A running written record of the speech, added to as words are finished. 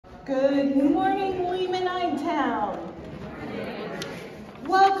Good morning, Lehman Town.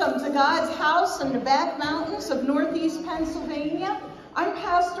 Welcome to God's house in the back mountains of Northeast Pennsylvania. I'm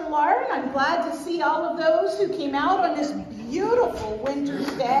Pastor Laura, and I'm glad to see all of those who came out on this beautiful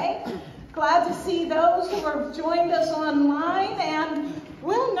winter's day. Glad to see those who have joined us online, and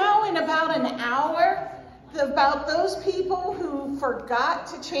we'll know in about an hour about those people who forgot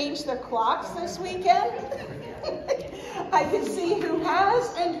to change their clocks this weekend. I can see who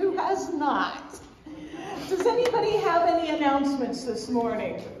has and who has not. Does anybody have any announcements this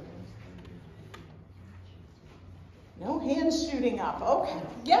morning? No hands shooting up. Okay.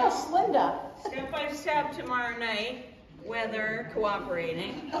 Yes, Linda. Step by step tomorrow night, weather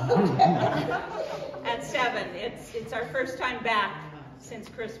cooperating. Okay. At 7. It's our first time back since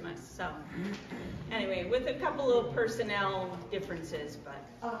Christmas. So anyway, with a couple of personnel differences, but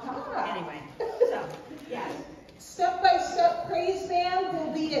anyway. So yes. Step by Step Praise Band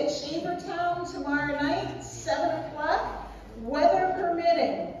will be at Shavertown tomorrow night, 7 o'clock, weather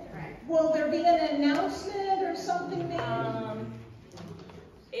permitting. Right. Will there be an announcement or something made?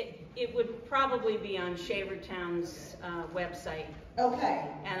 It would probably be on Shavertown's website. Okay.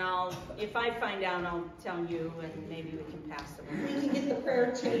 And if I find out, I'll tell you, and maybe we can pass the word. We can get the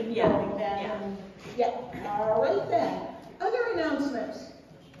prayer chain Yeah. going then. Yeah. All right then. Other announcements.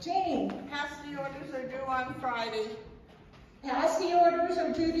 Jane. Pasty orders are due on Friday. Pasty orders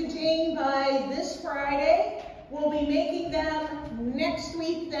are due to Jane by this Friday. We'll be making them next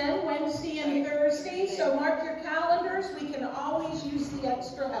week then, Wednesday and Thursday. So mark your calendars. We can always use the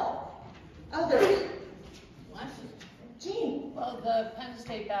extra help. Others. Jean. Well, the Penn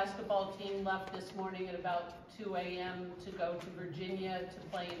State basketball team left this morning at about 2 a.m. to go to Virginia to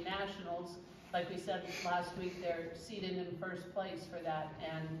play in nationals. Like we said last week, they're seated in first place for that.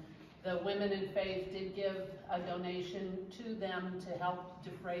 And the Women in Faith did give a donation to them to help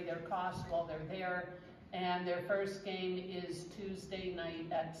defray their costs while they're there. And their first game is Tuesday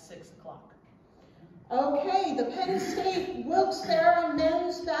night at 6 o'clock. Okay, the Penn State Wilkes-Barre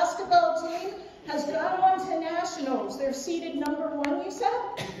men's basketball team has gone on to nationals. They're seeded number 1, you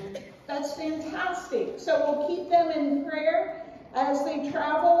said? That's fantastic. So we'll keep them in prayer as they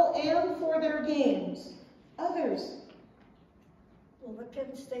travel and for their games. Others? Well, the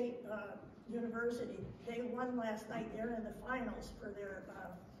Penn State University, they won last night. They're in the finals for their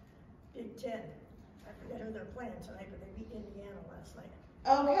Big Ten. I forget who they're playing tonight, but they beat Indiana last night.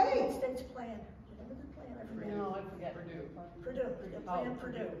 Okay. Penn State's playing. Remember they're playing? I forget. No, I forget. Purdue. They're playing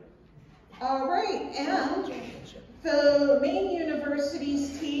Purdue. All right, and the Maine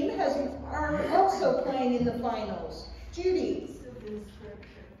University's team are also playing in the finals. Judy.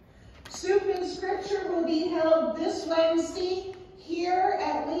 Soup and Scripture will be held this Wednesday here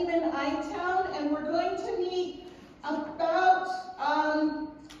at Lehman Town, and we're going to meet about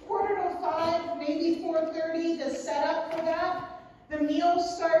 4:45, maybe 4:30 to set up for that. The meal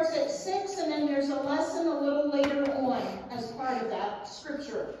starts at 6, and then there's a lesson a little later on as part of that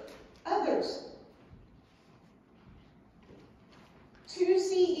scripture. Others.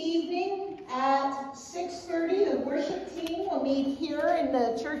 Tuesday evening at 6:30, the worship team will meet here in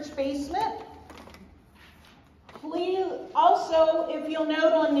the church basement. Please, also, if you'll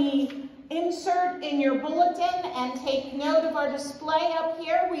note on the insert in your bulletin and take note of our display up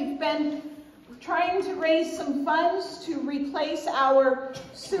here, we've been trying to raise some funds to replace our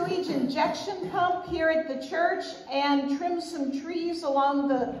sewage injection pump here at the church and trim some trees along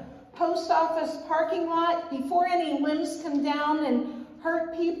the post office parking lot before any limbs come down and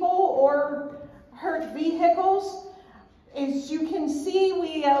hurt people or hurt vehicles. As you can see,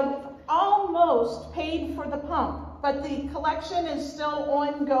 we have almost paid for the pump, but the collection is still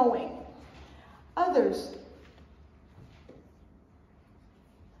ongoing. Others.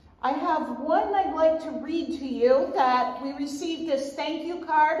 I have one I'd like to read to you that we received this thank you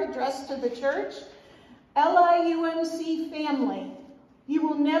card addressed to the church. LIUMC family, you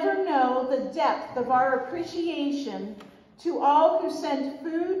will never know the depth of our appreciation to all who sent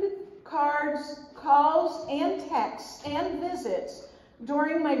food, cards, calls, and texts and visits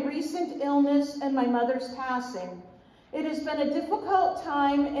during my recent illness and my mother's passing. It has been a difficult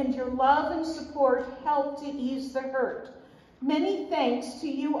time, and your love and support helped to ease the hurt. Many thanks to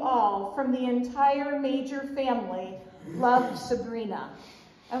you all from the entire Major family. Love, Sabrina.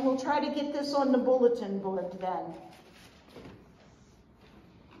 And we'll try to get this on the bulletin board then.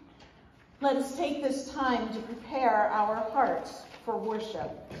 Let us take this time to prepare our hearts for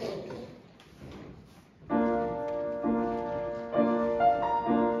worship.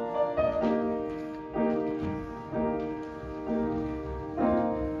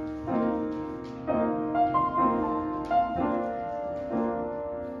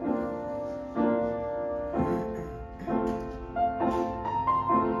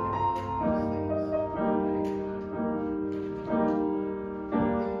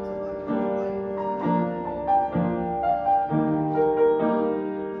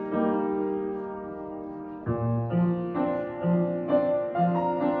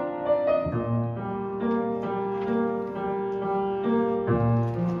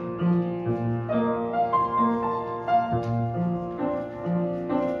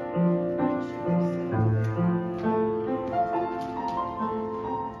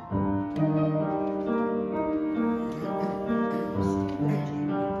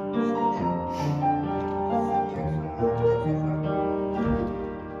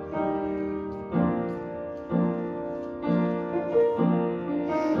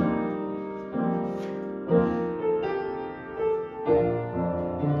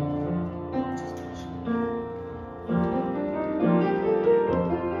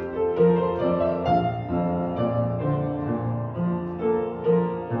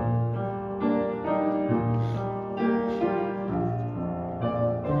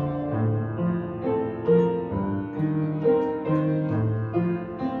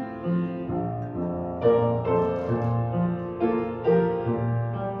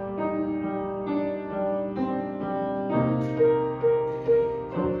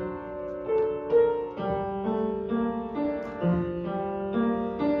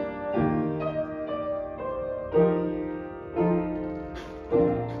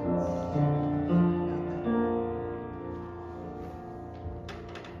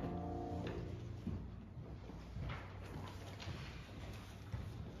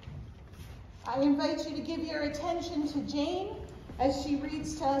 I invite you to give your attention to Jane as she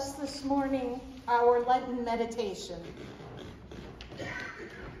reads to us this morning our Lenten meditation.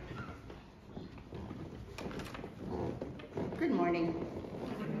 Good morning.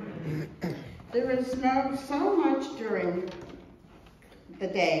 There is so much during the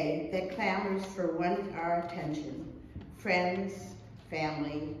day that clamors for our attention. Friends,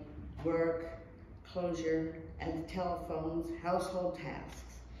 family, work, closure, and telephones, household tasks,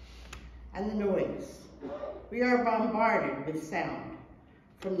 and the noise. We are bombarded with sound,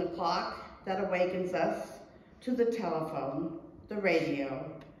 from the clock that awakens us, to the telephone, the radio,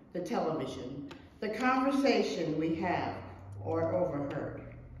 the television, the conversation we have or overheard.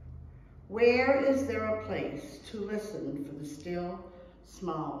 Where is there a place to listen for the still,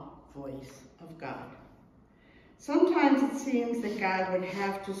 small voice of God? Sometimes it seems that God would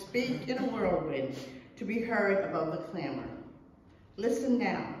have to speak in a whirlwind to be heard above the clamor. Listen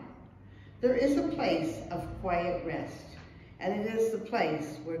now. There is a place of quiet rest, and it is the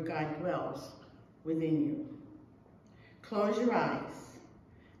place where God dwells within you. Close your eyes.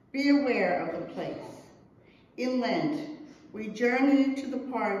 Be aware of the place. In Lent, we journey to the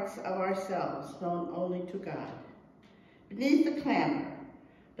parts of ourselves known only to God. Beneath the clamor,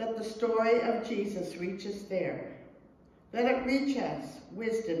 let the story of Jesus reach us there. Let it reach us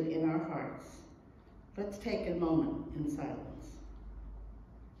wisdom in our hearts. Let's take a moment in silence.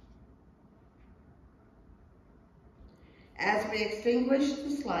 As we extinguish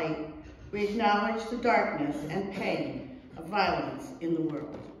this light, we acknowledge the darkness and pain of violence in the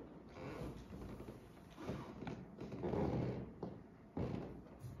world.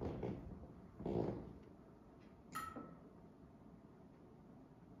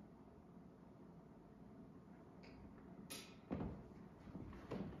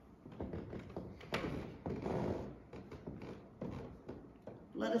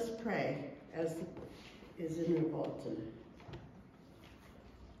 Let us pray, as is in your bulletin.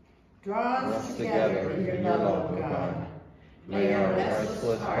 Draw us together in your love, O God. May our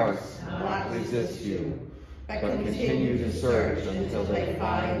restless hearts not resist you, but continue to search until they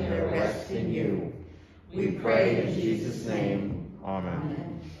find their rest in you. We pray in Jesus' name.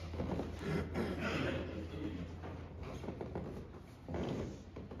 Amen.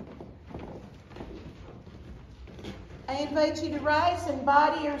 I invite you to rise in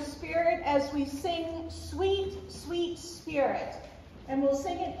body or spirit as we sing Sweet, Sweet Spirit. And we'll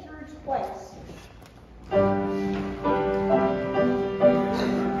sing it through twice. Spirit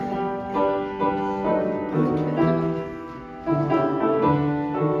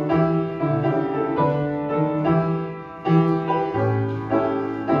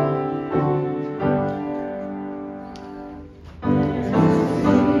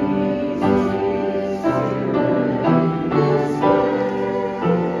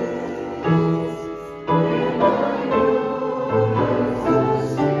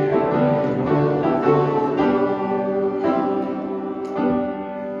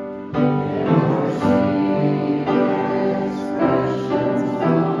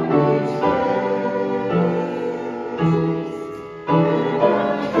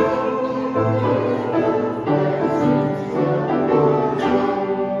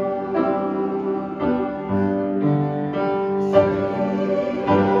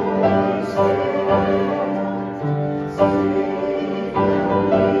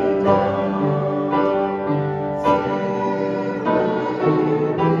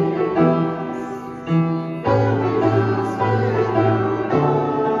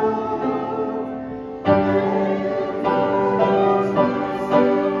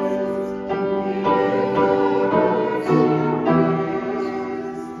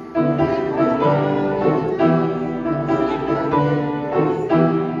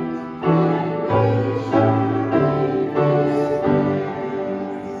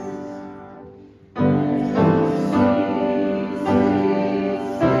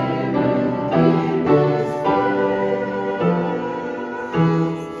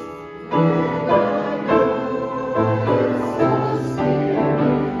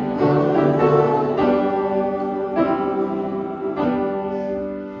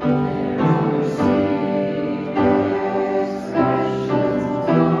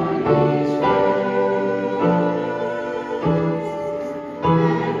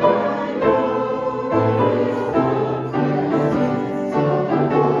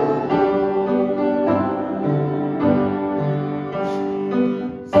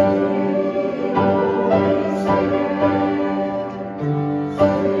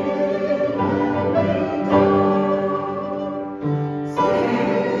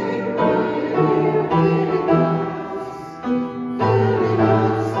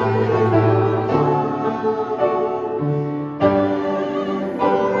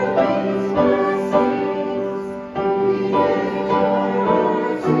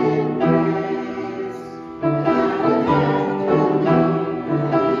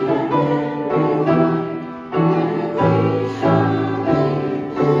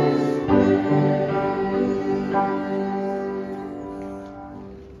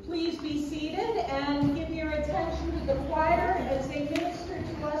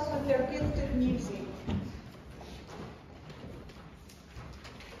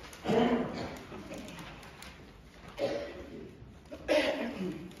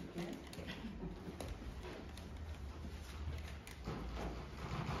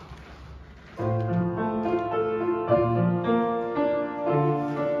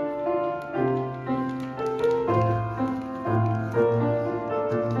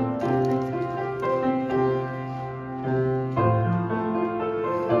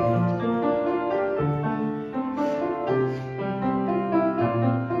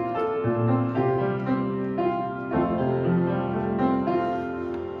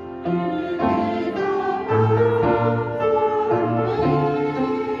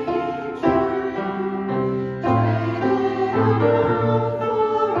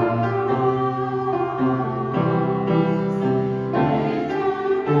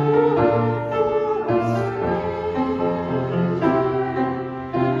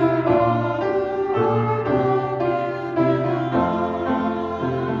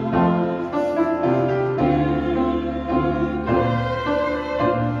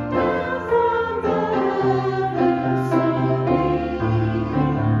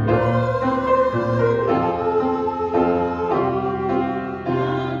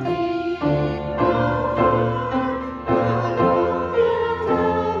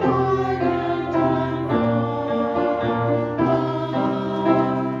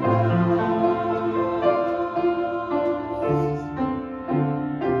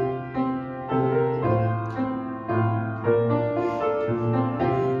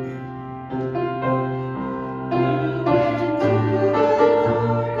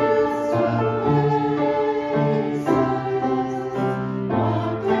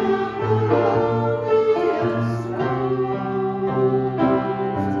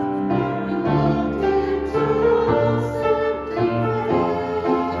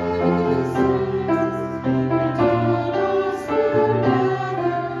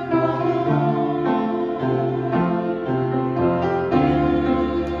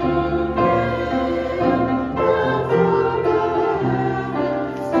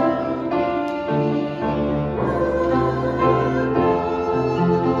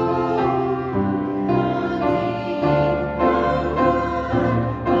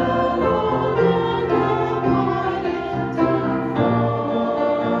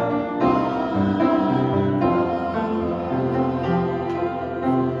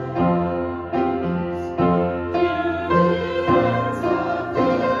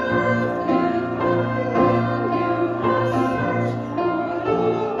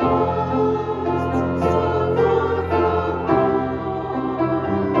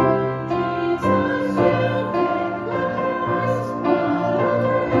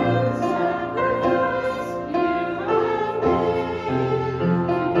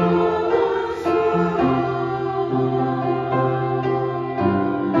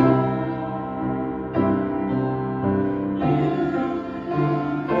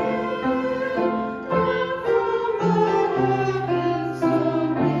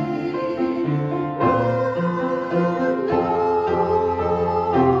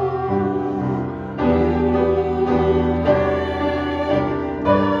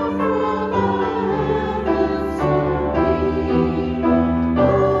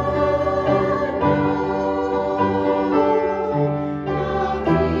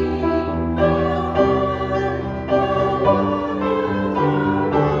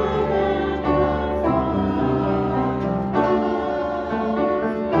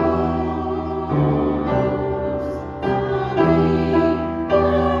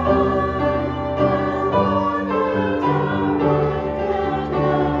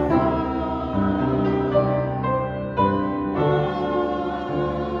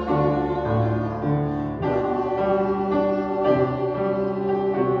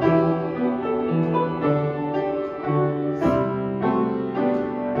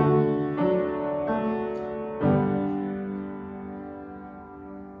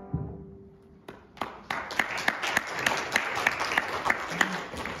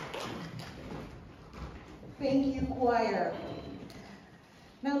choir.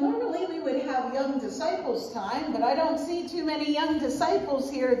 Now, normally we would have young disciples time, but I don't see too many young disciples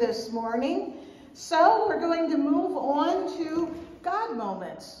here this morning. So we're going to move on to God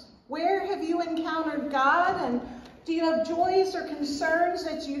moments. Where have you encountered God, and do you have joys or concerns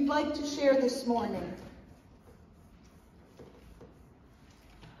that you'd like to share this morning?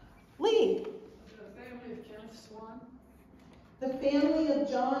 Lee. The family of Kenneth Swan. The family of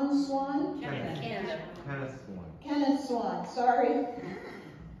John Swan? Kenneth Swan. Kenneth Swan, sorry.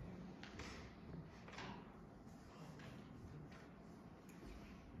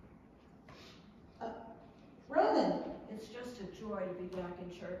 Ronan. It's just a joy to be back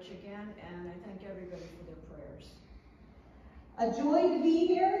in church again, and I thank everybody for their prayers. A joy to be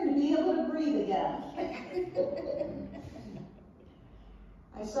here and to be able to breathe again.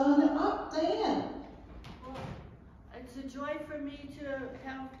 I saw Diane. Well, it's a joy for me to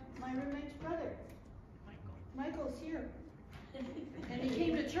have my roommate's brother. Michael's here. And he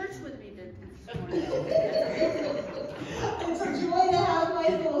came to church with me this morning. It's a joy to have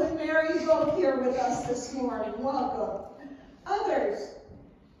Michael and Mary both here with us this morning. Welcome. Others?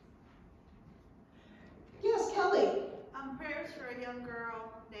 Yes, Kelly. Prayers for a young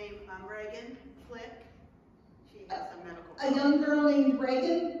girl named Reagan Flick. She has a medical A young girl named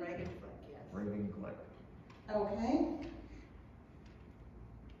Reagan? Reagan Flick, yes. Reagan Flick. Okay.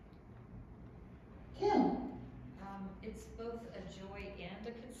 Kim. It's both a joy and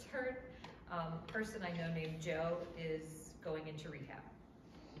a concern. Person I know named Joe is going into rehab.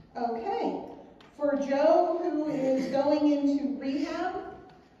 Okay. For Joe, who is going into rehab,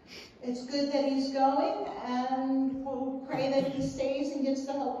 it's good that he's going, and we'll pray that he stays and gets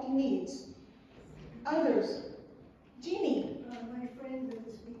the help he needs. Others? Jeannie. My friend with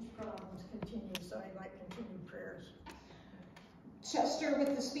the speech problems continues, so I'd like continued prayers. Chester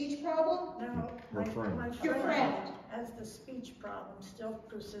with the speech problem? No, Your friend. my Your friend. has the speech problem, still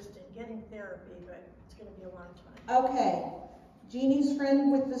persistent, getting therapy, but it's going to be a long time. Okay. Jeannie's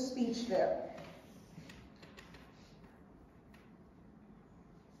friend with the speech there.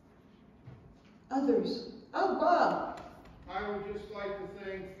 Others? Oh, Bob. I would just like to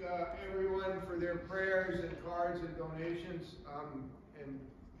thank everyone for their prayers and cards and donations, and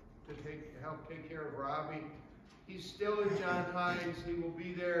to help take care of Robbie. He's still at John Hines. He will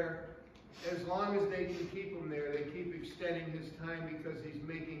be there as long as they can keep him there. They keep extending his time because he's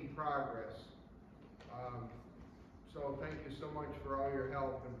making progress. So thank you so much for all your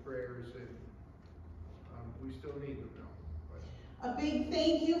help and prayers, and we still need them now. A big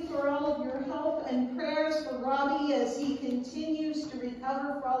thank you for all of your help and prayers for Robbie as he continues to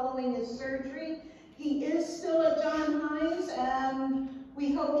recover following his surgery. He is still at John Hines, and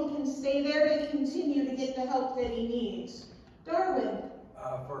we hope he can stay there to continue to get the help that he needs. Darwin.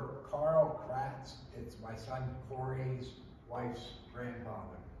 For Carl Kratz, it's my son Corey's wife's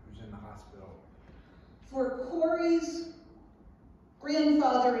grandfather who's in the hospital. For Corey's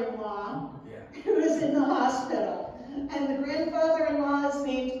grandfather-in-law, Yeah. who is in the hospital. And the grandfather-in-law is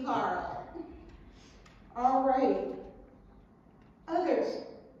named Carl. All right. Others?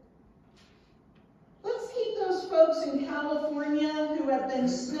 Let's keep those folks in California who have been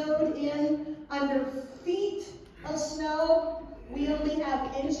snowed in under feet of snow. We only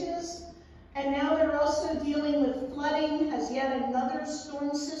have inches. And now they're also dealing with flooding as yet another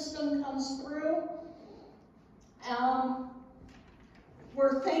storm system comes through.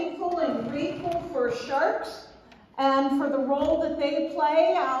 We're thankful and grateful for sharks and for the role that they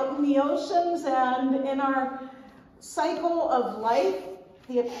play out in the oceans and in our cycle of life,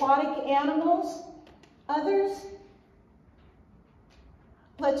 the aquatic animals. Others?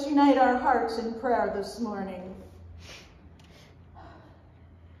 Let's unite our hearts in prayer this morning.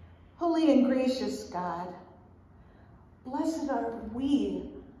 Holy and gracious God, blessed are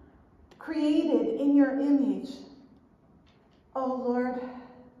we, created in your image. Oh Lord,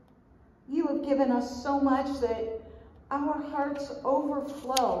 you have given us so much that our hearts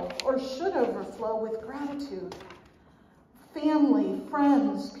overflow, or should overflow, with gratitude. Family,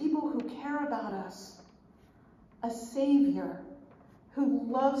 friends, people who care about us, a Savior who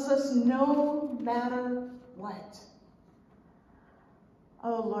loves us no matter what.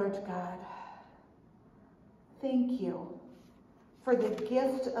 Oh Lord God, thank you for the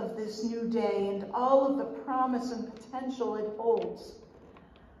gift of this new day and all of the promise and potential it holds.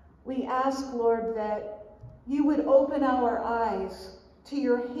 We ask, Lord, that you would open our eyes to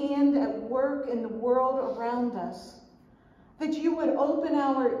your hand at work in the world around us, that you would open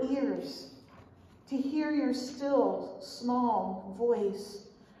our ears to hear your still, small voice,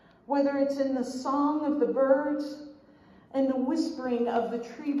 whether it's in the song of the birds and the whispering of the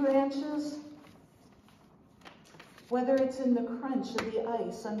tree branches, whether it's in the crunch of the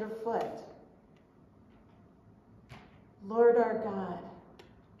ice underfoot. Lord our God,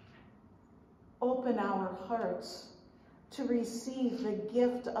 open our hearts to receive the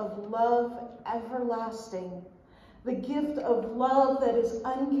gift of love everlasting, the gift of love that is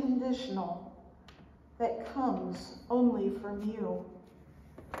unconditional, that comes only from you.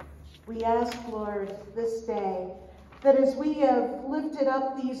 We ask, Lord, this day, that as we have lifted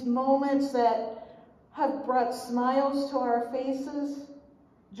up these moments that have brought smiles to our faces,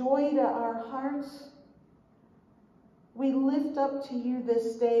 joy to our hearts, we lift up to you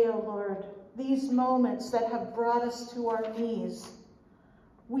this day, O Lord, these moments that have brought us to our knees,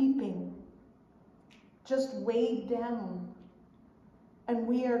 weeping, just weighed down. And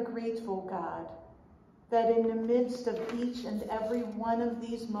we are grateful, God, that in the midst of each and every one of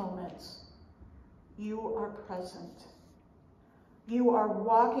these moments, you are present. You are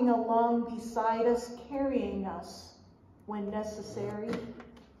walking along beside us, carrying us when necessary.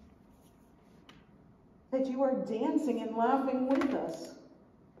 That you are dancing and laughing with us.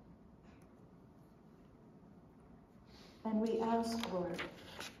 And we ask, Lord,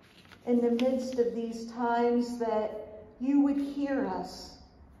 in the midst of these times that you would hear us,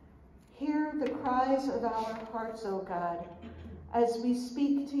 hear the cries of our hearts, O God, as we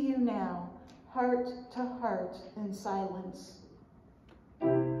speak to you now, heart to heart in silence.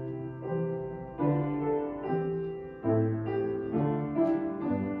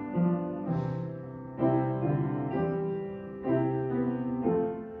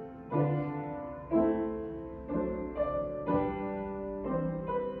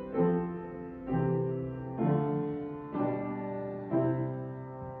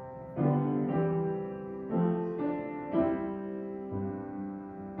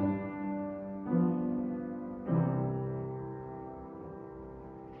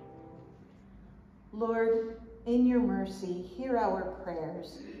 Lord, in your mercy, hear our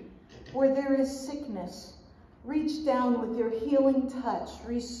prayers. Where there is sickness, reach down with your healing touch,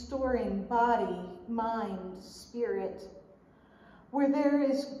 restoring body, mind, spirit. Where there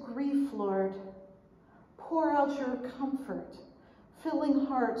is grief, Lord, pour out your comfort, filling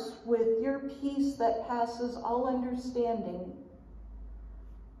hearts with your peace that passes all understanding.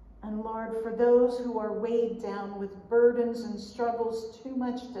 And Lord, for those who are weighed down with burdens and struggles too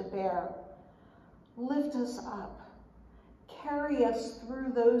much to bear, lift us up. Carry us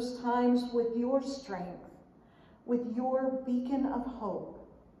through those times with your strength, with your beacon of hope,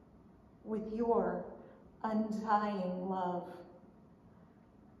 with your undying love.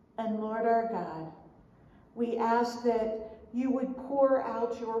 And Lord our God, we ask that you would pour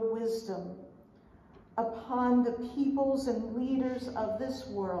out your wisdom upon the peoples and leaders of this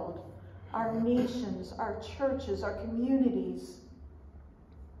world, our nations, our churches, our communities,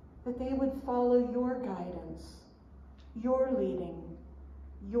 that they would follow your guidance, your leading,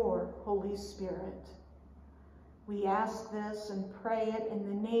 your Holy Spirit. We ask this and pray it in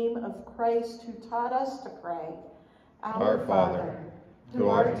the name of Christ, who taught us to pray. Our Father, who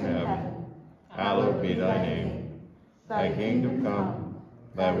art in heaven, hallowed be thy name. Thy kingdom come,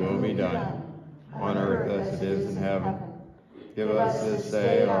 thy will be done, on earth as it is in heaven. Give us this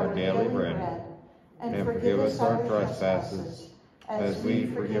day our daily bread, and forgive us our trespasses, as we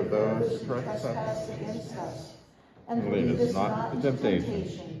forgive those who trespass against us. And lead us not into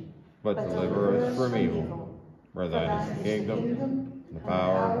temptation, but deliver us from evil. For thine is the kingdom, the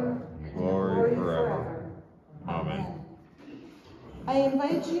power, and the glory forever. Amen. I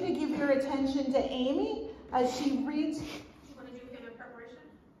invite you to give your attention to Aimee as she reads. Do you want to do hymn of preparation?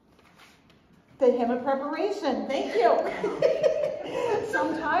 The hymn of preparation. Thank you.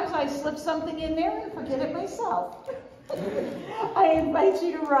 Sometimes I slip something in there and forget it myself. I invite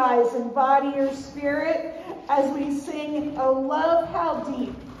you to rise and body your spirit as we sing "O Love How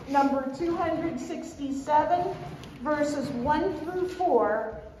Deep," number 267, verses 1 through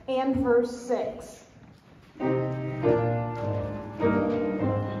 4 and verse 6. Amen.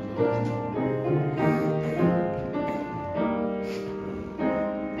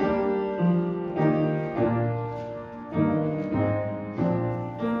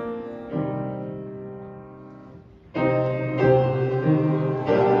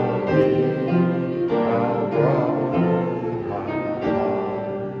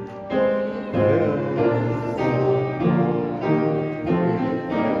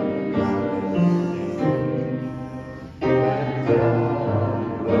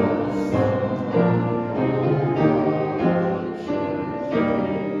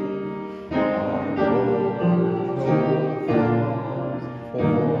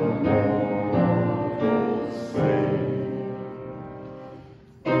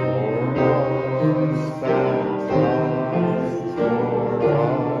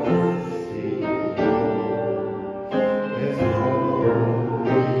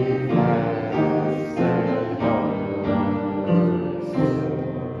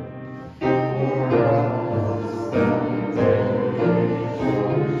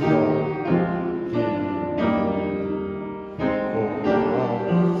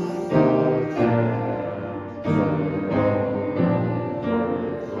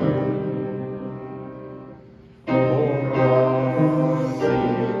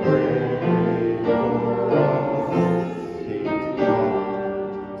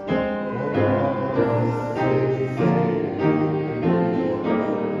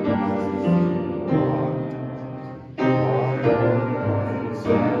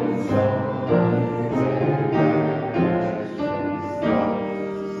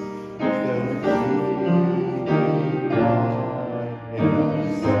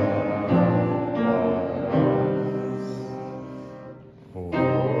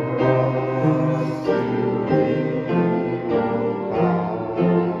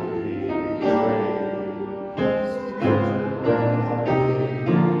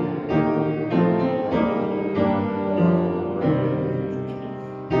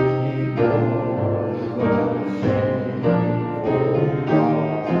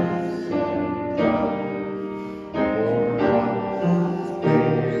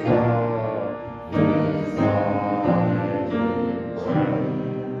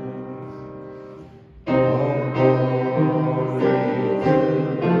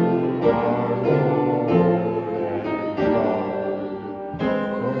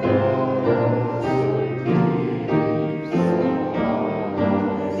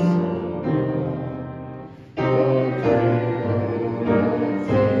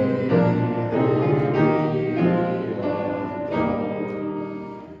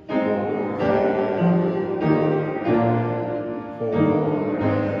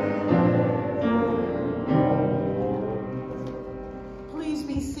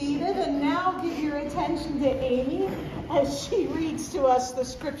 seated and now give your attention to Aimee as she reads to us the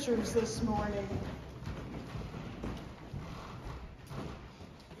scriptures this morning.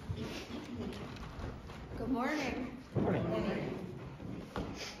 Good morning. Good morning.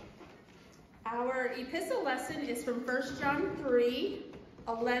 Our epistle lesson is from 1 John 3,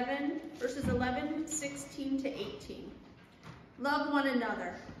 verses 11, 16 to 18. Love one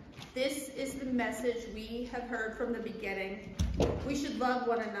another. This is the message we have heard from the beginning. We should love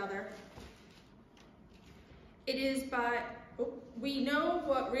one another. We know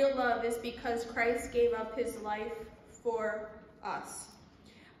what real love is because Christ gave up his life for us.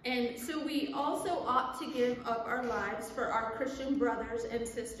 And so we also ought to give up our lives for our Christian brothers and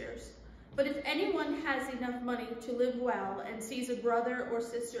sisters. But if anyone has enough money to live well and sees a brother or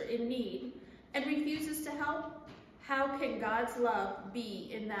sister in need and refuses to help, how can God's love be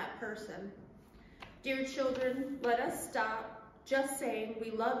in that person? Dear children, let us stop just saying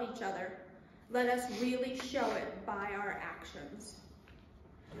we love each other. Let us really show it by our actions.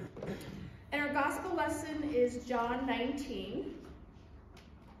 And our gospel lesson is John 19,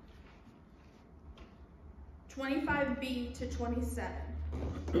 25b to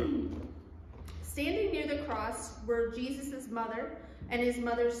 27. Standing near the cross were Jesus' mother and his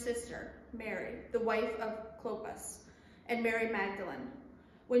mother's sister, Mary, the wife of Clopas, and Mary Magdalene.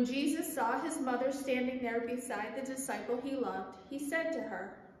 When Jesus saw his mother standing there beside the disciple he loved, he said to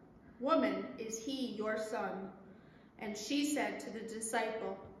her, "Woman, is he your son?" And she said to the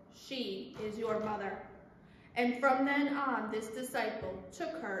disciple, "She is your mother." And from then on, this disciple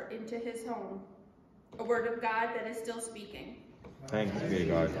took her into his home. A word of God that is still speaking. Thanks be to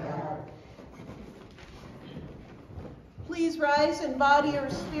God. Please rise in body or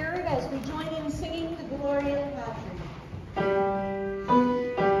spirit as we join in singing the Gloria Patri.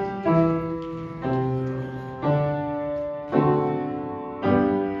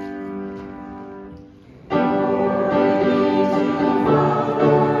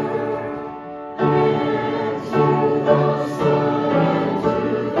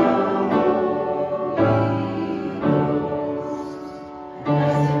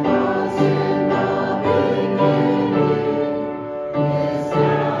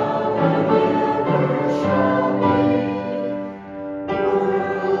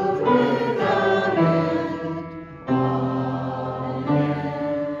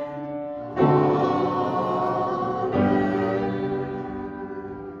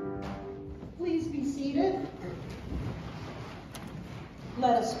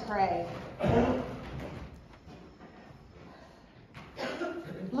 Let us pray.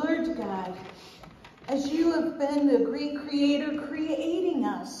 Lord God, as you have been the great creator, creating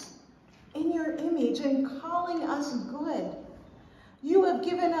us in your image and calling us good, you have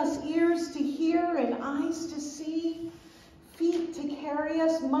given us ears to hear and eyes to see, feet to carry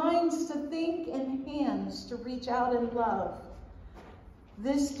us, minds to think, and hands to reach out and love.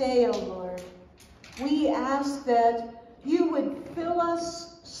 This day, O Lord, we ask that you would fill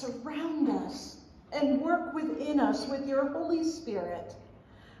us, surround us, and work within us with your Holy Spirit,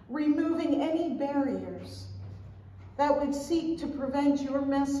 removing any barriers that would seek to prevent your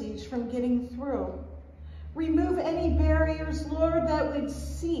message from getting through. Remove any barriers, Lord, that would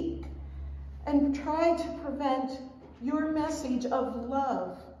seek and try to prevent your message of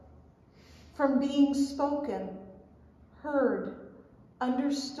love from being spoken, heard,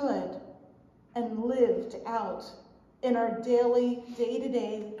 understood, and lived out in our daily,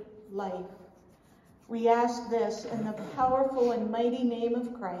 day-to-day life. We ask this in the powerful and mighty name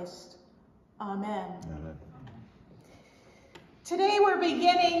of Christ. Amen. Amen. Today we're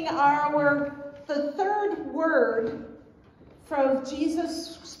beginning the third word from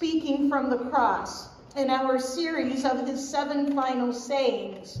Jesus speaking from the cross in our series of his 7 final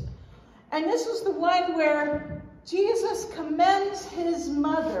sayings. And this is the one where Jesus commends his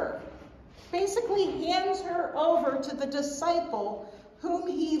mother, basically hands her over to the disciple whom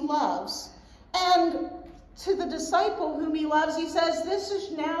he loves. And to the disciple whom he loves, he says, "This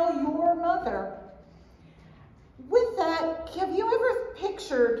is now your mother." With that, have you ever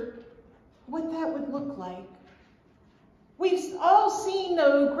pictured what that would look like? We've all seen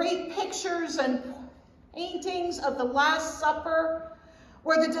the great pictures and paintings of the Last Supper,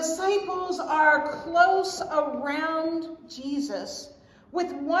 where the disciples are close around Jesus,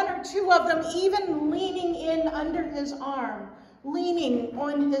 with 1 or 2 of them even leaning in under his arm, leaning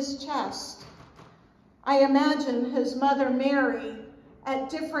on his chest. I imagine his mother Mary at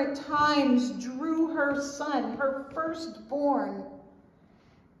different times drew her son, her firstborn,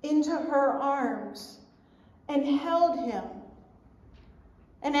 into her arms and held him.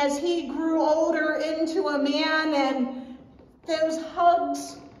 And as he grew older into a man and those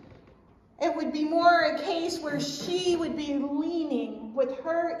hugs, it would be more a case where she would be leaning with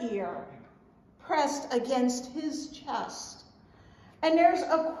her ear pressed against his chest. And there's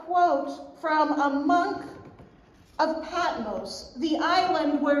a quote from a monk of Patmos, the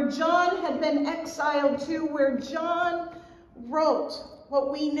island where John had been exiled to, where John wrote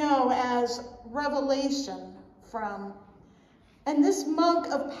what we know as Revelation from. And this monk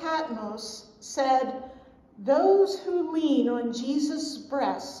of Patmos said, "Those who lean on Jesus'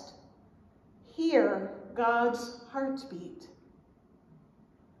 breast hear God's heartbeat."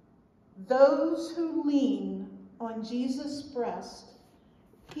 Those who lean on Jesus' breast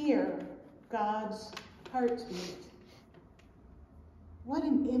hear God's heartbeat. What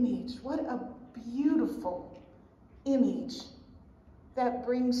an image, what a beautiful image that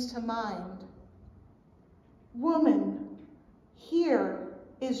brings to mind. Woman, here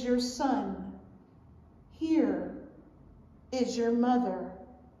is your son. Here is your mother.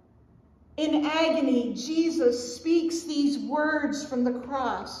 In agony, Jesus speaks these words from the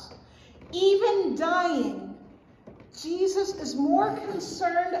cross. Even dying, Jesus is more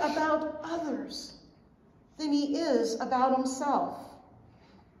concerned about others than he is about himself.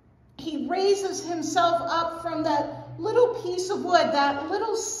 He raises himself up from that little piece of wood, that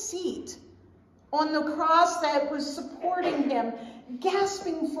little seat on the cross that was supporting him,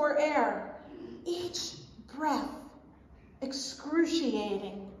 gasping for air. Each breath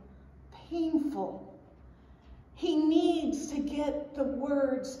excruciating, painful. He needs to get the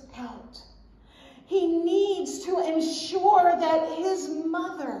words out. He needs to ensure that his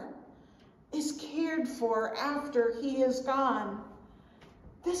mother is cared for after he is gone.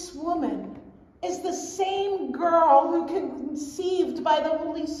 This woman is the same girl who conceived by the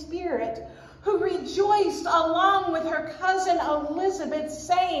Holy Spirit, who rejoiced along with her cousin Elizabeth,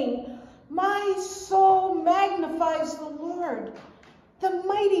 saying, "My soul magnifies the Lord. The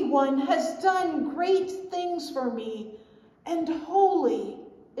Mighty One has done great things for me, and holy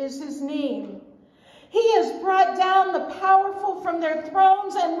is his name. He has brought down the powerful from their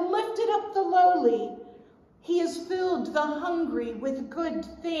thrones and lifted up the lowly. He has filled the hungry with good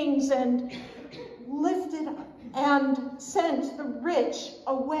things and lifted and sent the rich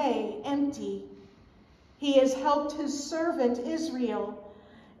away empty. He has helped his servant Israel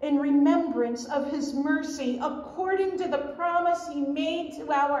in remembrance of his mercy, according to the promise he made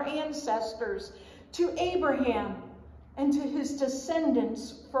to our ancestors, to Abraham and to his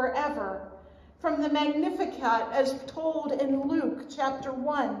descendants forever." From the Magnificat as told in Luke chapter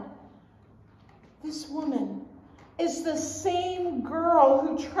 1. This woman is the same girl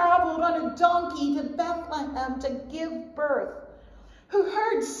who traveled on a donkey to Bethlehem to give birth, who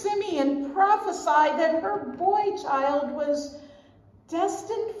heard Simeon prophesy that her boy child was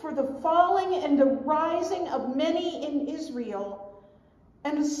destined for the falling and the rising of many in Israel,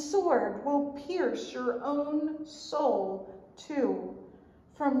 and a sword will pierce your own soul too.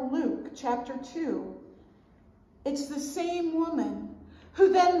 From Luke chapter 2. It's the same woman who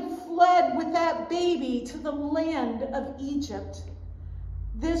then fled with that baby to the land of Egypt.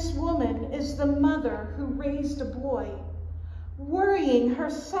 This woman is the mother who raised a boy, worrying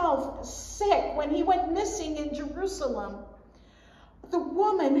herself sick when he went missing in Jerusalem. The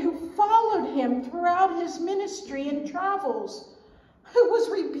woman who followed him throughout his ministry and travels, who was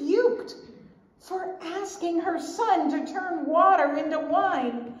rebuked for asking her son to turn water into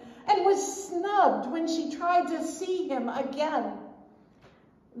wine, and was snubbed when she tried to see him again.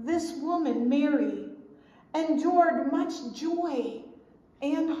 This woman, Mary, endured much joy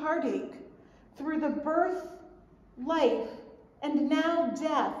and heartache through the birth, life, and now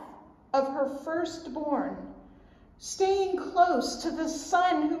death of her firstborn, staying close to the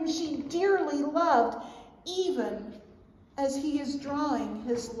Son whom she dearly loved, even as he is drawing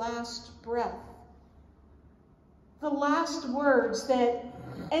his last breath. The last words that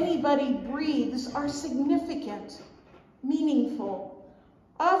anybody breathes are significant, meaningful.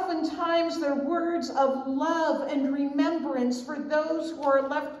 Oftentimes they're words of love and remembrance for those who are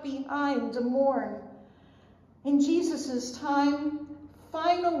left behind to mourn. In Jesus' time,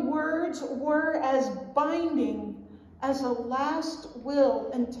 final words were as binding as a last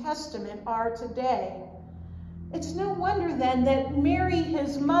will and testament are today. It's no wonder then that Mary,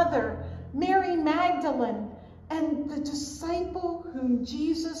 his mother, Mary Magdalene, and the disciple whom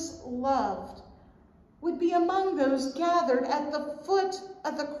Jesus loved would be among those gathered at the foot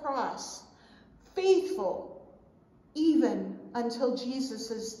of the cross, faithful even until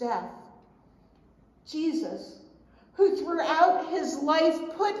Jesus' death. Jesus, who throughout his life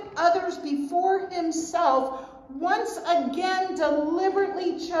put others before himself, once again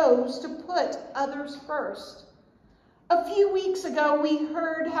deliberately chose to put others first. A few weeks ago, we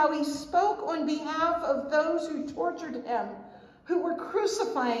heard how he spoke on behalf of those who tortured him, who were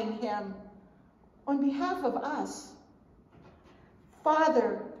crucifying him, on behalf of us.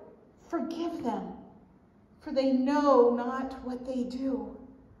 Father, forgive them, for they know not what they do.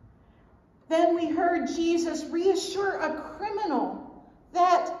 Then we heard Jesus reassure a criminal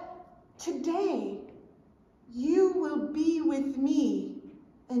that today you will be with me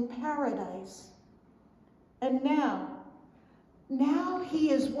in paradise. And now he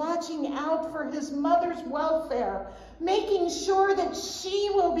is watching out for his mother's welfare, making sure that she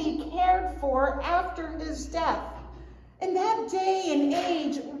will be cared for after his death. In that day and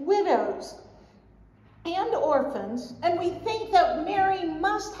age, widows and orphans, and we think that Mary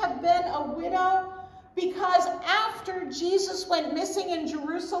must have been a widow because after Jesus went missing in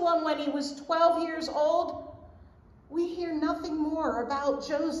Jerusalem when he was 12 years old, we hear nothing more about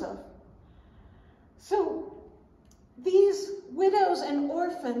Joseph. So these widows and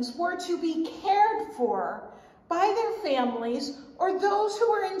orphans were to be cared for by their families or those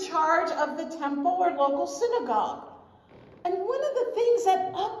who were in charge of the temple or local synagogue. And one of the things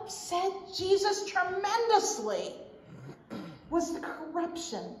that upset Jesus tremendously was the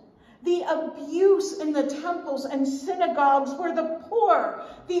corruption, the abuse in the temples and synagogues where the poor,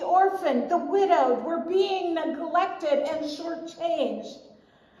 the orphan, the widowed were being neglected and shortchanged,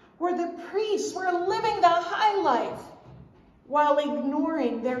 where the priests were living the high life while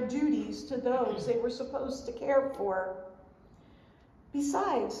ignoring their duties to those they were supposed to care for.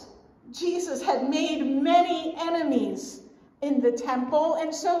 Besides, Jesus had made many enemies in the temple,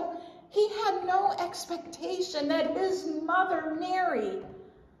 and so he had no expectation that his mother, Mary,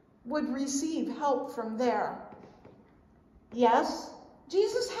 would receive help from there. Yes,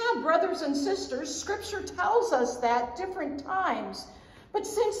 Jesus had brothers and sisters. Scripture tells us that different times. But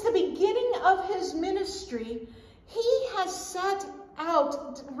since the beginning of his ministry, he has set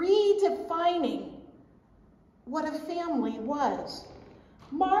out redefining what a family was.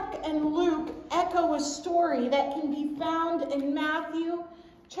 Mark and Luke echo a story that can be found in Matthew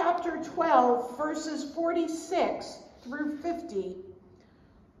chapter 12, verses 46 through 50.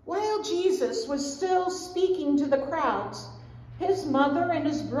 While Jesus was still speaking to the crowds, his mother and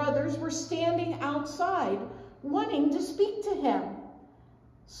his brothers were standing outside, wanting to speak to him.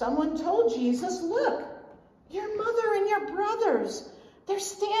 Someone told Jesus, "Look, your mother and your brothers, they're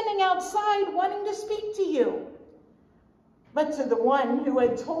standing outside wanting to speak to you." But to the one who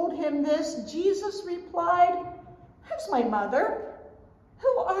had told him this, Jesus replied, "Who's my mother?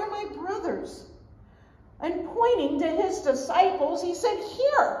 Who are my brothers?" And pointing to his disciples, he said,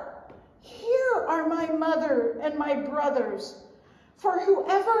 Here are my mother and my brothers. For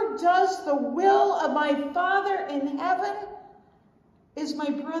whoever does the will of my Father in heaven is my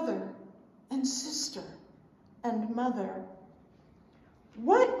brother and sister and mother."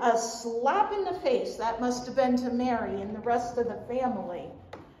 What a slap in the face that must have been to Mary and the rest of the family.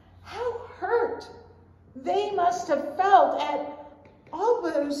 How hurt they must have felt at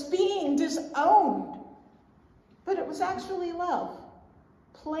almost being disowned. But it was actually love,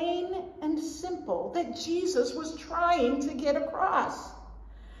 plain and simple, that Jesus was trying to get across.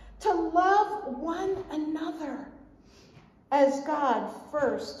 To love one another as God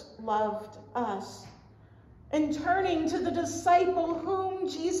first loved us. And turning to the disciple whom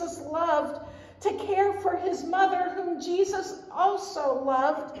Jesus loved, to care for his mother whom Jesus also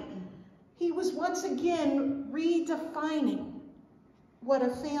loved, he was once again redefining what a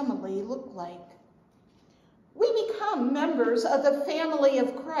family looked like. We become members of the family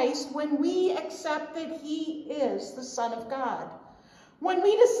of Christ when we accept that he is the Son of God. When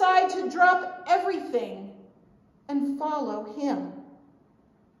we decide to drop everything and follow him.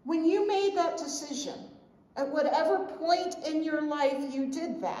 When you made that decision, at whatever point in your life you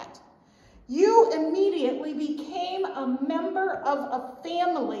did that, you immediately became a member of a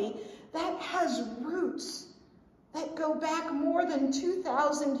family that has roots that go back more than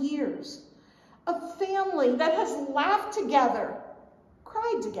 2,000 years. A family that has laughed together,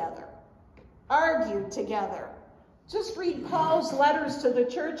 cried together, argued together. Just read Paul's letters to the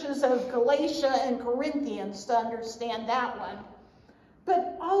churches of Galatia and Corinthians to understand that one.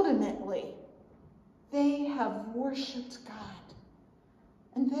 But ultimately, they have worshiped God,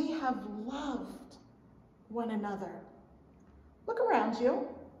 and they have loved one another. Look around you.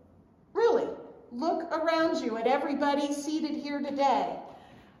 Really, look around you at everybody seated here today.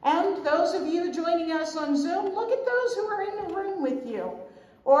 And those of you joining us on Zoom, look at those who are in the room with you.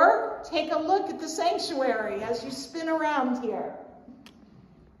 Or take a look at the sanctuary as you spin around here.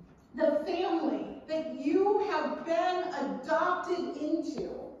 The family that you have been adopted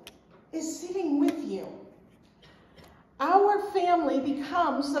into is sitting with you. our family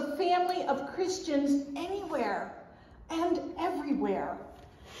becomes the family of Christians anywhere and everywhere.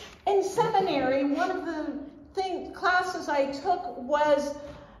 In seminary, one of the classes I took was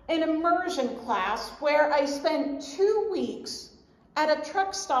an immersion class where I spent 2 weeks at a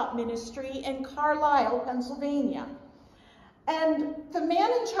truck stop ministry in Carlisle, Pennsylvania. And the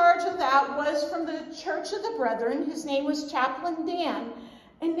man in charge of that was from the Church of the Brethren. His name was Chaplain Dan.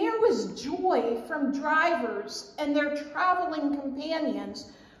 And there was joy from drivers and their traveling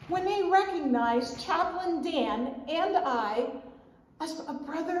companions when they recognized Chaplain Dan and I as a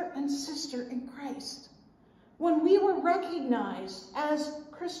brother and sister in Christ. When we were recognized as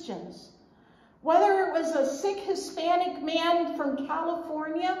Christians, whether it was a sick Hispanic man from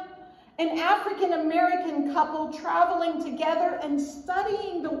California, an African-American couple traveling together and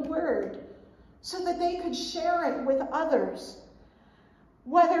studying the Word so that they could share it with others,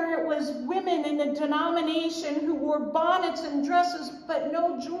 whether it was women in a denomination who wore bonnets and dresses but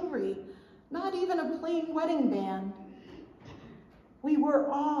no jewelry, not even a plain wedding band, we were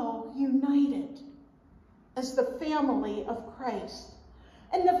all united as the family of Christ.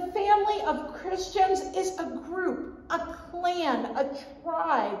 And the family of Christians is a group, a clan, a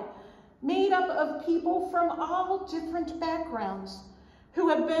tribe, made up of people from all different backgrounds who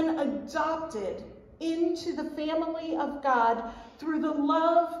have been adopted into the family of God through the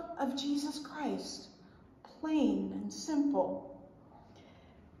love of Jesus Christ. Plain and simple.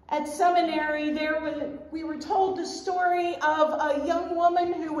 At seminary, we were told the story of a young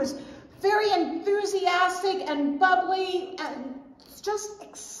woman who was very enthusiastic and bubbly and just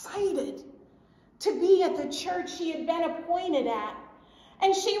excited to be at the church she had been appointed at.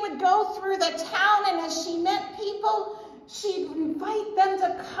 And she would go through the town, and as she met people, she'd invite them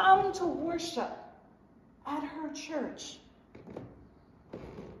to come to worship at her church.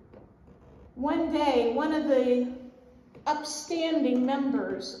 One day, one of the upstanding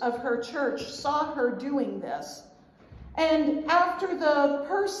members of her church saw her doing this. And after the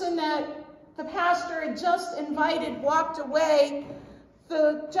person that the pastor had just invited walked away,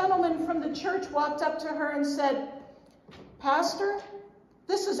 the gentleman from the church walked up to her and said, "Pastor,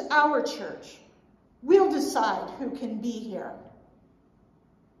 this is our church. We'll decide who can be here."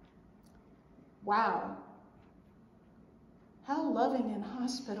 Wow. How loving and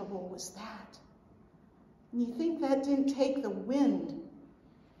hospitable was that? And you think that didn't take the wind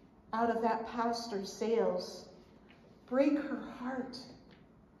out of that pastor's sails, break her heart?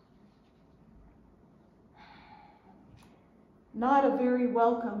 Not a very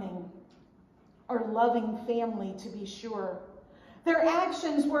welcoming or loving family, to be sure. Their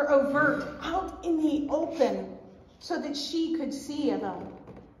actions were overt, out in the open, so that she could see them.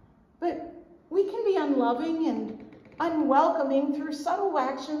 But we can be unloving and unwelcoming through subtle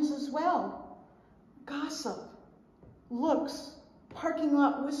actions as well. Gossip, looks, parking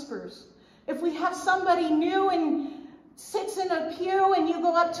lot whispers. If we have somebody new and sits in a pew and you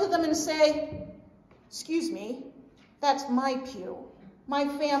go up to them and say, "Excuse me, that's my pew. My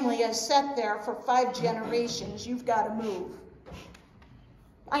family has sat there for 5 generations. You've got to move."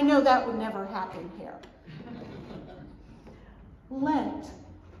 I know that would never happen here. Lent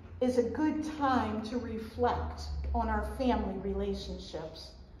is a good time to reflect on our family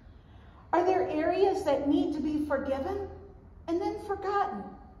relationships. Are there areas that need to be forgiven and then forgotten?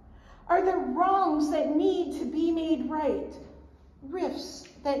 Are there wrongs that need to be made right? Rifts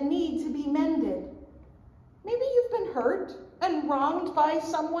that need to be mended? Maybe you've been hurt and wronged by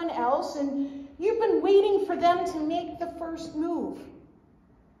someone else and you've been waiting for them to make the first move.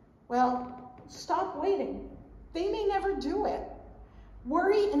 Well, stop waiting. They may never do it.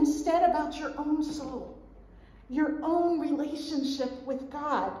 Worry instead about your own soul, your own relationship with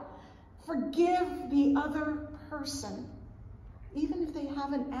God. Forgive the other person, even if they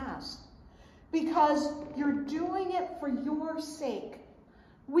haven't asked, because you're doing it for your sake.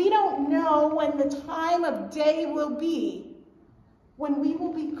 We don't know when the time of day will be, when we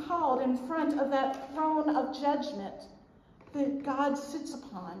will be called in front of that throne of judgment that God sits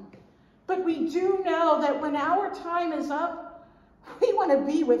upon. But we do know that when our time is up, we want to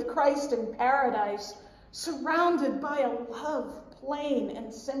be with Christ in paradise, surrounded by a love plain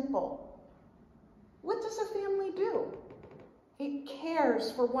and simple. What does a family do? It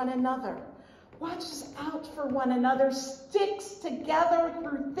cares for one another, watches out for one another, sticks together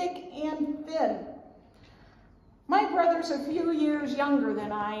through thick and thin. My brother's a few years younger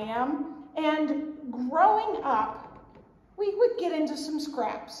than I am, and growing up, we would get into some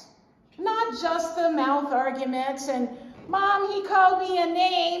scraps. Not just the mouth arguments and, "Mom, he called me a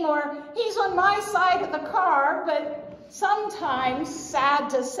name," or "He's on my side of the car," but sometimes, sad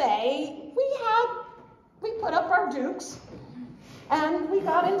to say, we had We put up our dukes and we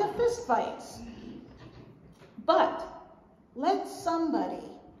got into fistfights. But let somebody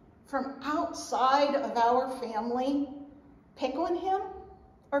from outside of our family pick on him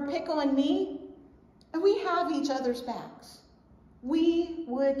or pick on me, and we have each other's backs. We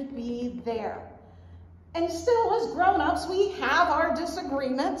would be there. And still, as grown-ups, we have our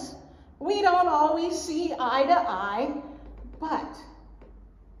disagreements. We don't always see eye to eye, but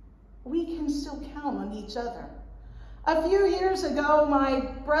we can still count on each other. A few years ago, my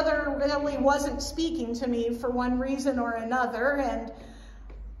brother really wasn't speaking to me for one reason or another, and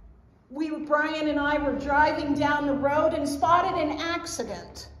Brian and I were driving down the road and spotted an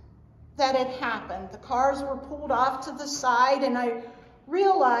accident that had happened. The cars were pulled off to the side, and I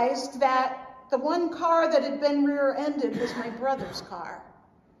realized that the one car that had been rear-ended was my brother's car.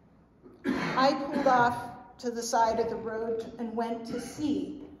 I pulled off to the side of the road and went to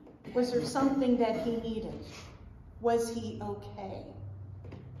see, was there something that he needed? Was he okay?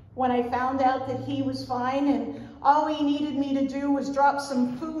 When I found out that he was fine and all he needed me to do was drop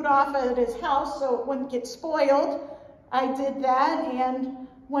some food off at his house so it wouldn't get spoiled, I did that and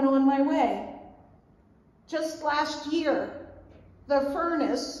went on my way. Just last year, the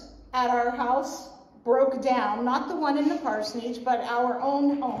furnace at our house broke down, not the one in the parsonage, but our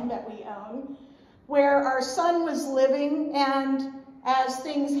own home that we own, where our son was living, and as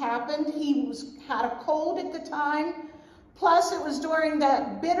things happened, he had a cold at the time, plus it was during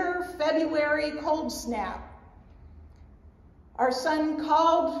that bitter February cold snap. Our son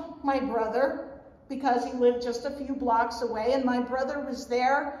called my brother because he lived just a few blocks away, and my brother was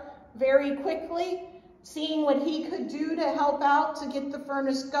there very quickly, seeing what he could do to help out to get the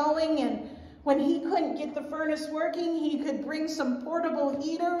furnace going. And when he couldn't get the furnace working, he could bring some portable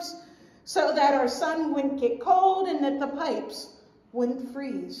heaters so that our son wouldn't get cold and that the pipes wouldn't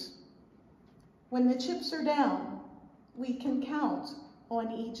freeze. When the chips are down, we can count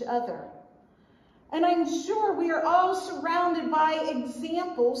on each other. And I'm sure we are all surrounded by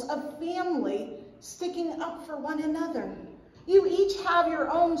examples of family sticking up for one another. You each have your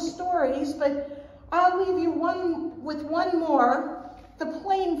own stories, but I'll leave you with one more. The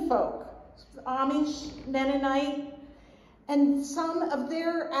plain folk, Amish, Mennonite, and some of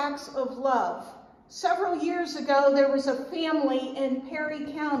their acts of love. Several years ago, there was a family in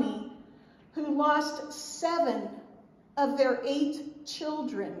Perry County who lost 7 of their 8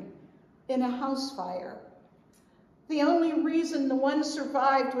 children in a house fire. The only reason the one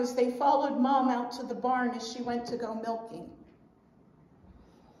survived was they followed Mom out to the barn as she went to go milking.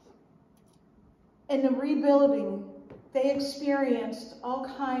 In the rebuilding, they experienced all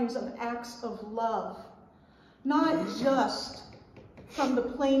kinds of acts of love, not just from the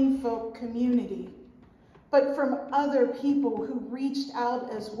plain folk community, but from other people who reached out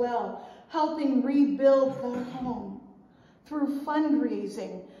as well, helping rebuild their home through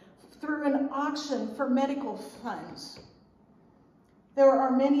fundraising, through an auction for medical funds. There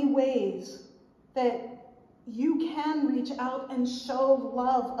are many ways that you can reach out and show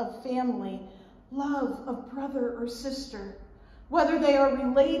love of family, love of brother or sister, whether they are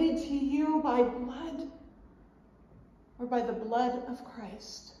related to you by blood or by the blood of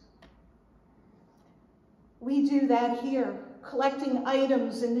Christ. We do that here, collecting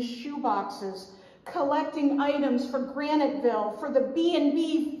items in the shoe boxes, collecting items for Graniteville, for the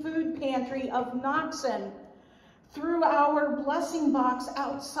B&B food pantry of Knoxon, through our blessing box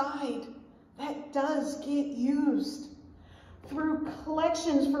outside that does get used, through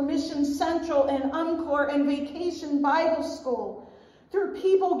collections for Mission Central and UMCOR and Vacation Bible School, through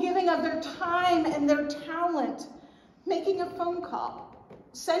people giving of their time and their talent, making a phone call,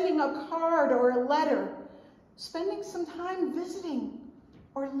 sending a card or a letter, spending some time visiting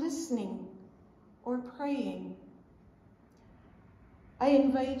or listening or praying. I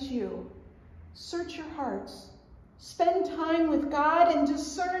invite you, search your hearts, spend time with God and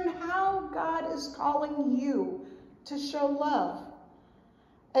discern how God is calling you to show love.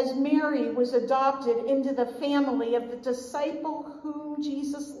 As Mary was adopted into the family of the disciple whom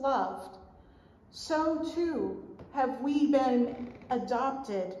Jesus loved, so too have we been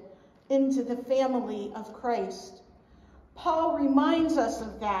adopted into the family of Christ. Paul reminds us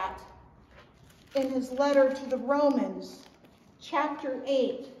of that in his letter to the Romans, chapter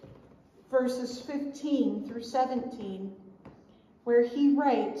 8, verses 15 through 17, where he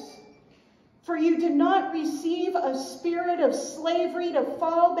writes, "For you did not receive a spirit of slavery to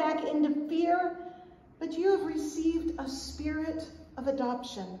fall back into fear, but you have received a spirit of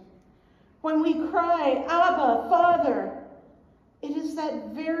adoption. When we cry, 'Abba, Father,' it is that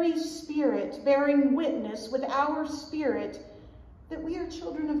very spirit bearing witness with our spirit that we are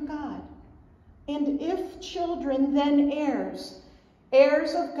children of God. And if children, then heirs,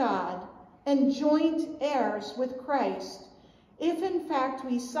 heirs of God, and joint heirs with Christ, if in fact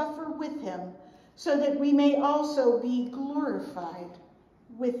we suffer with him, so that we may also be glorified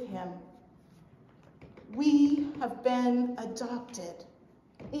with him. We have been adopted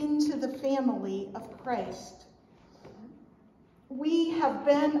into the family of Christ. We have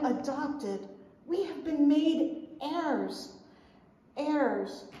been adopted. We have been made heirs,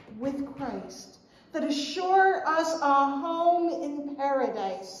 heirs with Christ, that assure us a home in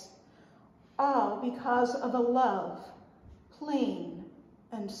paradise, all because of a love plain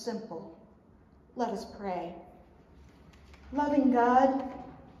and simple. Let us pray. Loving God,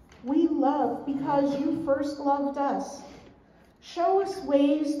 we love because you first loved us. Show us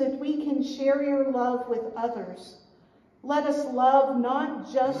ways that we can share your love with others. Let us love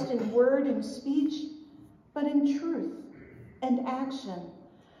not just in word and speech, but in truth and action,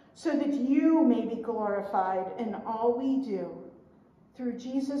 so that you may be glorified in all we do. Through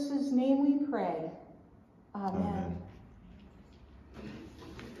Jesus' name we pray. Amen.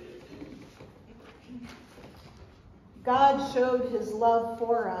 God showed his love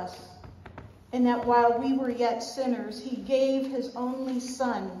for us, in that while we were yet sinners, he gave his only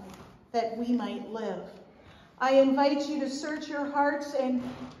Son that we might live. I invite you to search your hearts and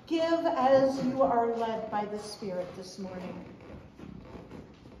give as you are led by the Spirit this morning.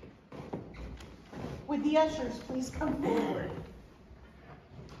 Would the ushers please come forward?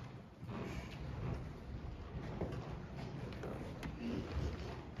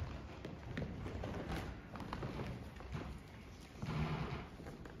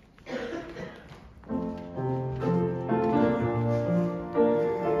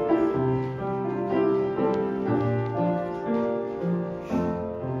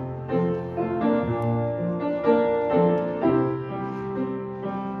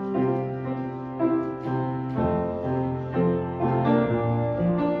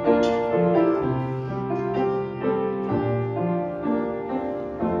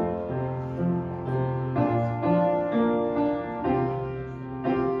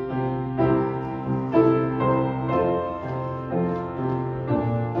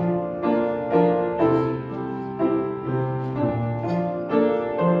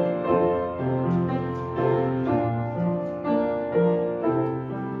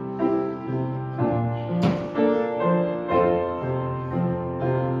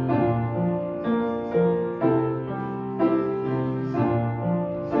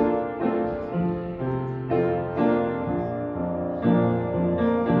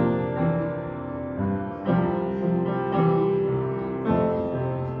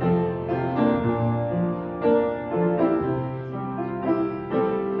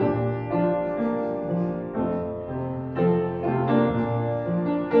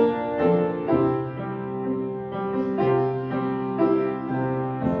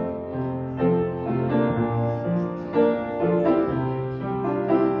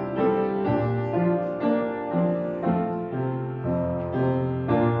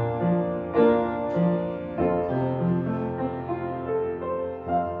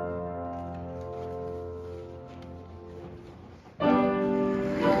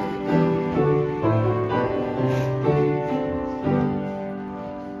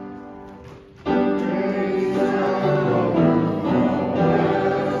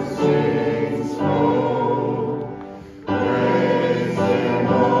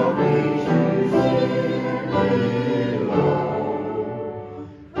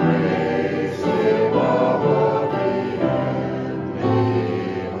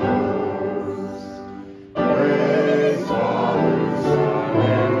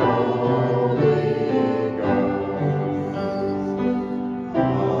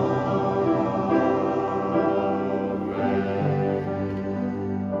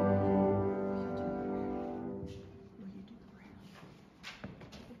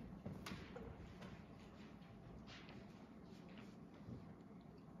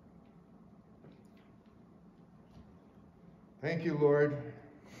 Thank you, Lord,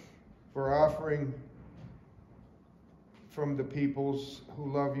 for offering from the peoples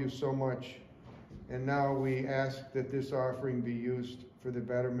who love you so much. And now we ask that this offering be used for the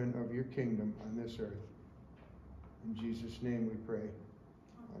betterment of your kingdom on this earth. In Jesus' name we pray.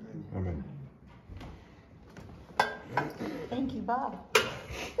 Amen. Amen. Thank you, Bob.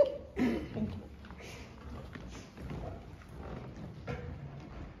 Thank you.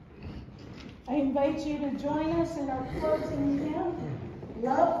 I invite you to join us in our closing hymn,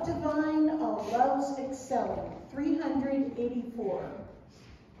 Love Divine, All Loves Excelling, 384.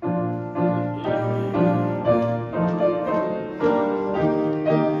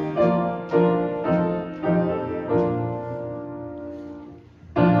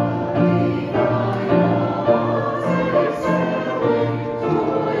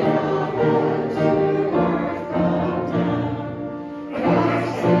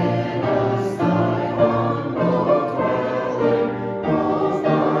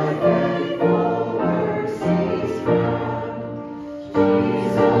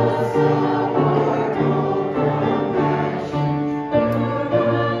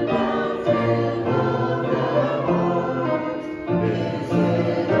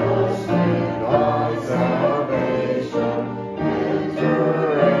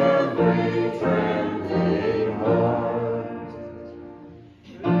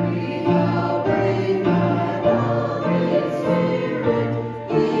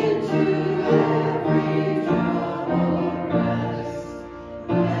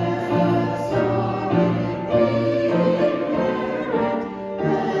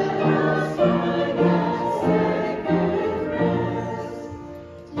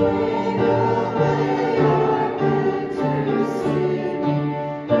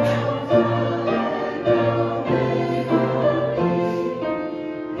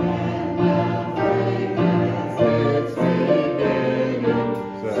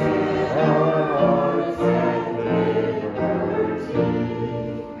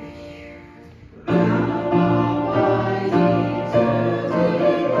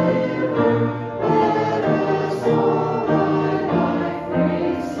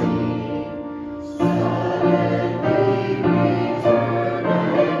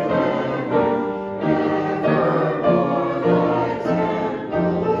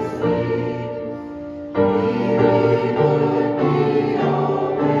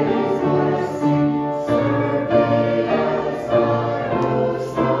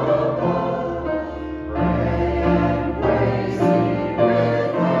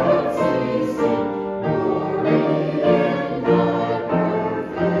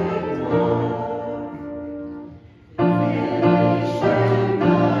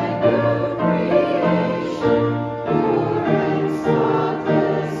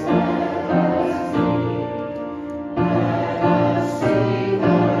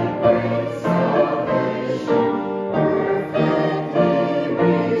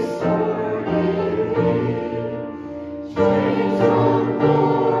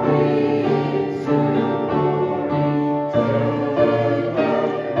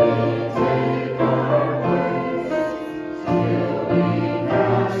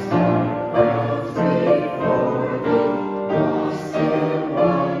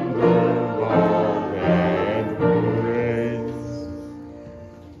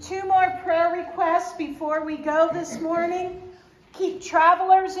 2 more prayer requests before we go this morning. Keep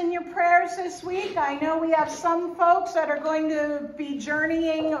travelers in your prayers this week. I know we have some folks that are going to be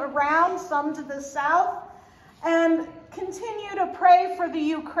journeying around, some to the south. And continue to pray for the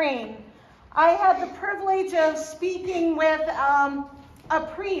Ukraine. I had the privilege of speaking with a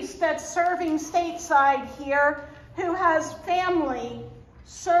priest that's serving stateside here who has family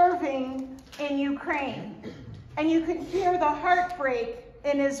serving in Ukraine. And you could hear the heartbreak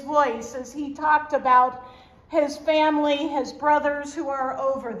in his voice as he talked about his family, his brothers who are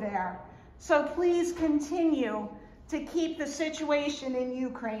over there. So please continue to keep the situation in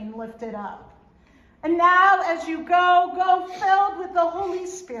Ukraine lifted up. And now as you go filled with the Holy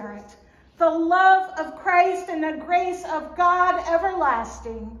Spirit, the love of Christ and the grace of God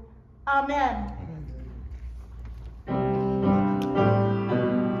everlasting. Amen.